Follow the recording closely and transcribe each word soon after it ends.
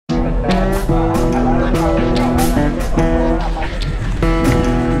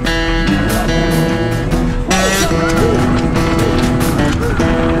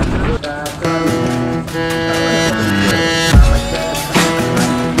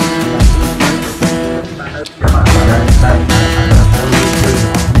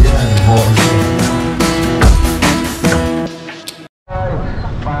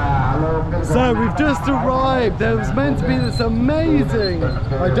escape. There was meant to be this amazing,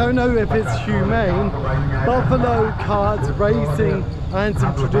 I don't know if it's humane, buffalo cart racing and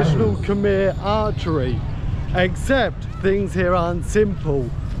some traditional Khmer archery. Except things here aren't simple.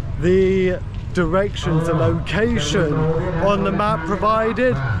 The directions, the location on the map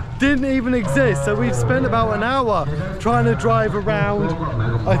provided didn't even exist, so we've spent about an hour trying to drive around.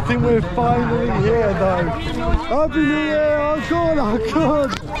 I think we're finally here though. Happy New Year! Arkoun!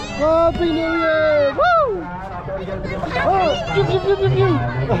 Happy New Year! Woo! Oh, pew, pew, pew, pew, pew.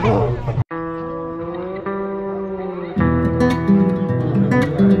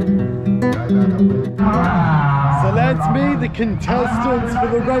 So let's meet the contestants for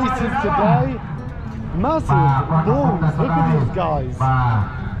the races today. Massive bulls, look at these guys.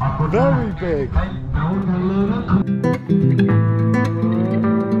 Very big.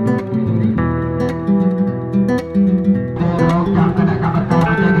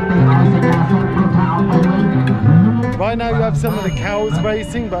 Right now you have some of the cows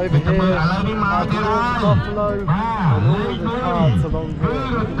racing, but over here Arkoun, buffalo and all the carts along here.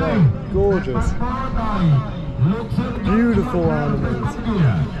 Look at that. Gorgeous. Beautiful animals.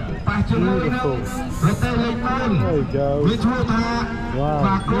 Beautiful. There you go. Wow,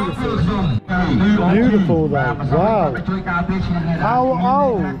 beautiful. Beautiful though. Wow. How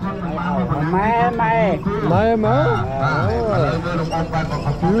old?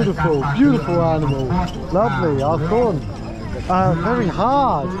 Beautiful, beautiful animal. Lovely, Arkoun. Very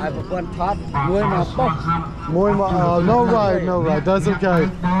hard. No right, that's okay.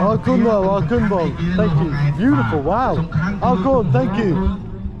 Arkoun bong. Thank you. Beautiful, wow. Arkoun, thank you.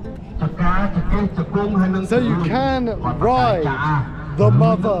 So you can ride the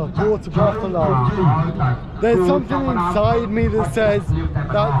mother water buffalo. There's something inside me that says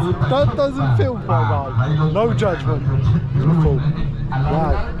that doesn't feel quite right. No judgment. Beautiful.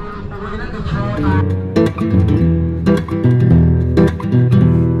 Wow.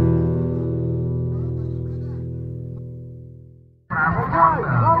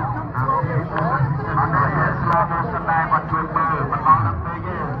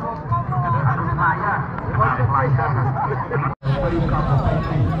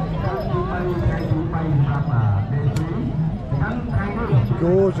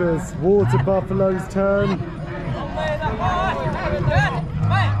 Gorgeous water buffalo's turn.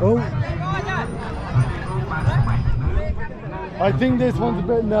 Oh, I think this one's a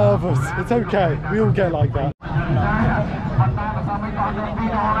bit nervous. It's okay, we all get like that.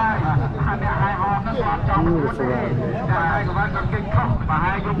 Beautiful animal.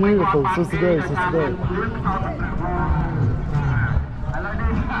 Beautiful, sister day.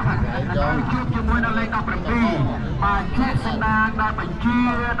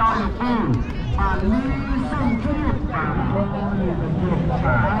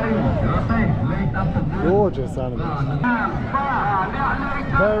 Gorgeous animal.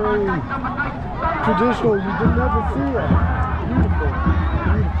 Very traditional, you can never see it. Beautiful,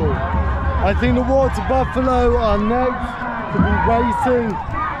 beautiful. I think the water buffalo are next to be racing.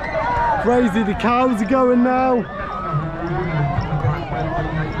 Crazy, the cows are going now.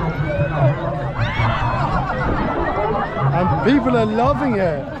 And people are loving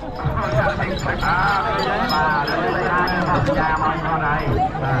it.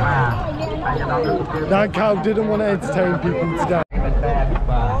 That cow didn't want to entertain people today.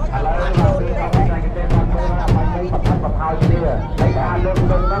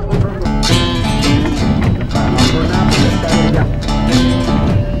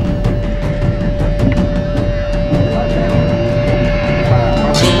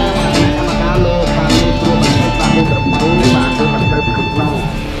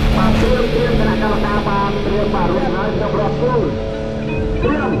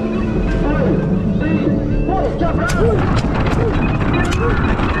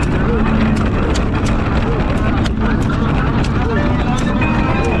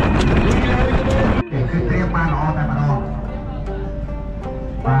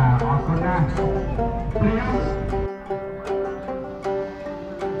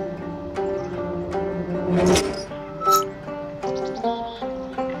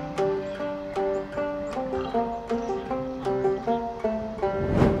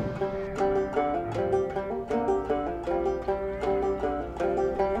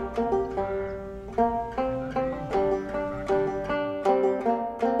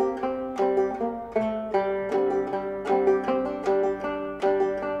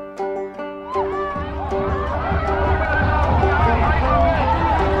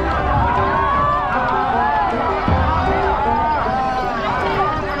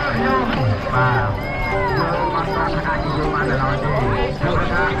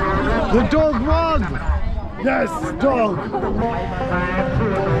 Yes, dog.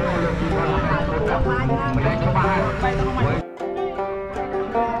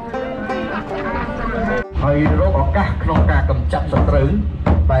 Hãy rốt ở các trong cả cầm chặt sợi trứng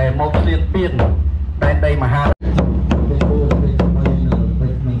về một liên tiên bên đây mà ha.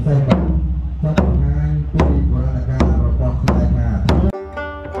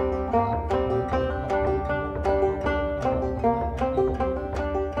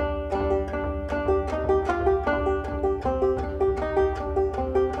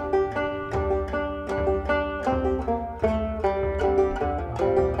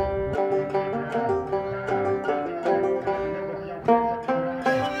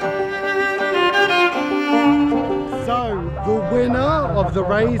 Of the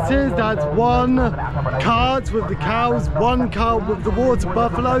races, that's one cart with the cows, one cart with the water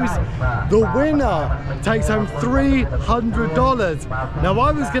buffaloes. The winner takes home $300. Now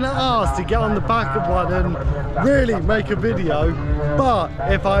I was going to ask to get on the back of one and really make a video, but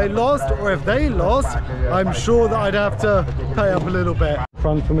if I lost or if they lost, I'm sure that I'd have to pay up a little bit.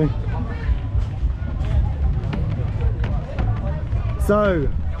 Front for me. So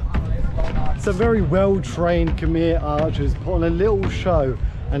some very well-trained Khmer archers put on a little show,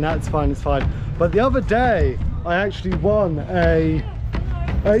 and that's fine, it's fine. But the other day, I actually won a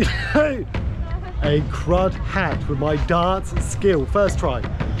crud hat with my darts skill. First try.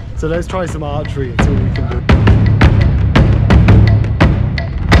 So let's try some archery and see what we can do.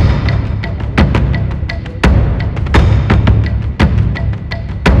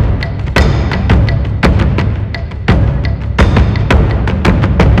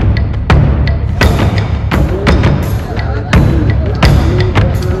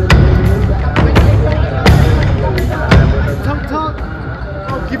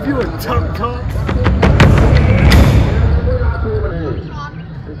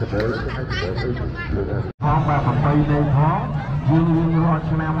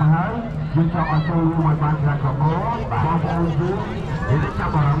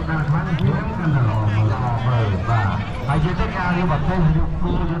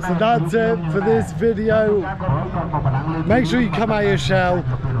 So that's it for this video. Make sure you come out of your shell.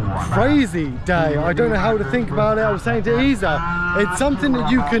 Crazy day. I don't know how to think about it. I was saying to Isa, it's something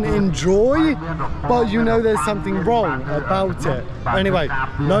that you can enjoy, but you know there's something wrong about it. Anyway,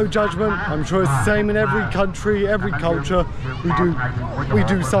 no judgment. I'm sure it's the same in every country, every culture. We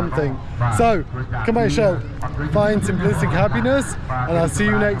do something. So come out of your shell, find simplistic happiness, and I'll see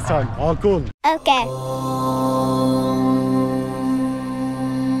you next time. Arkoun. Okay.